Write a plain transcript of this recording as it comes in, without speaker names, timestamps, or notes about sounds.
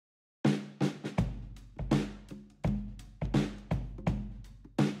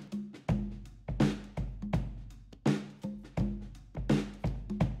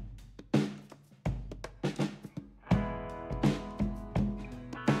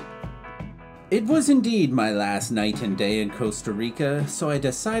It was indeed my last night and day in Costa Rica, so I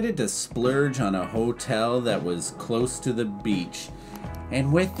decided to splurge on a hotel that was close to the beach.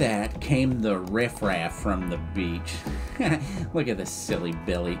 And with that came the riffraff from the beach. Look at this silly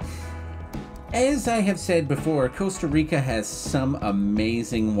Billy. As I have said before, Costa Rica has some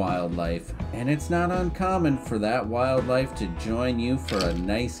amazing wildlife, and it's not uncommon for that wildlife to join you for a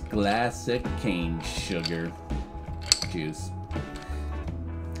nice glass of cane sugar juice.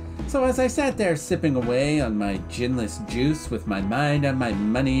 So as I sat there sipping away on my ginless juice with my mind on my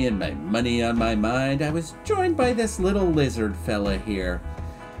money and my money on my mind, I was joined by this little lizard fella here.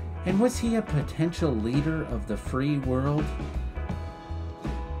 And was he a potential leader of the free world?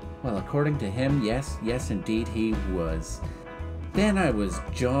 Well, according to him, yes indeed he was. Then I was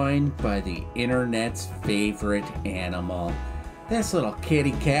joined by the internet's favorite animal. This little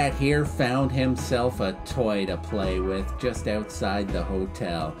kitty cat here found himself a toy to play with just outside the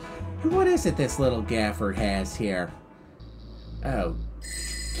hotel. And what is it this little gaffer has here? Oh,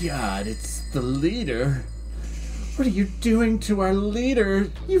 God, it's the leader. What are you doing to our leader?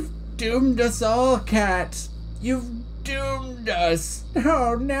 You've doomed us all, cat. You've doomed us.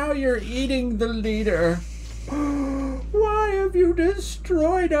 Oh, now you're eating the leader. Why have you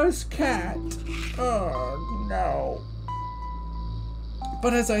destroyed us, cat? Oh, no.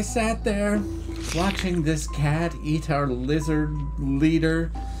 But as I sat there, watching this cat eat our lizard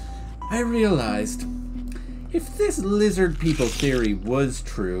leader, I realized, if this lizard people theory was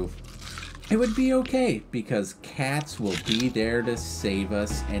true, it would be okay, because cats will be there to save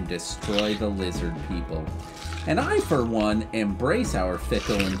us and destroy the lizard people. And I, for one, embrace our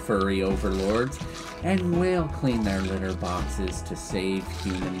fickle and furry overlords, and will clean their litter boxes to save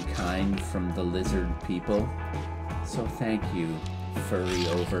humankind from the lizard people. So thank you, furry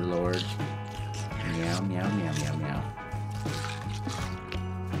overlord. Meow, meow, meow, meow, meow.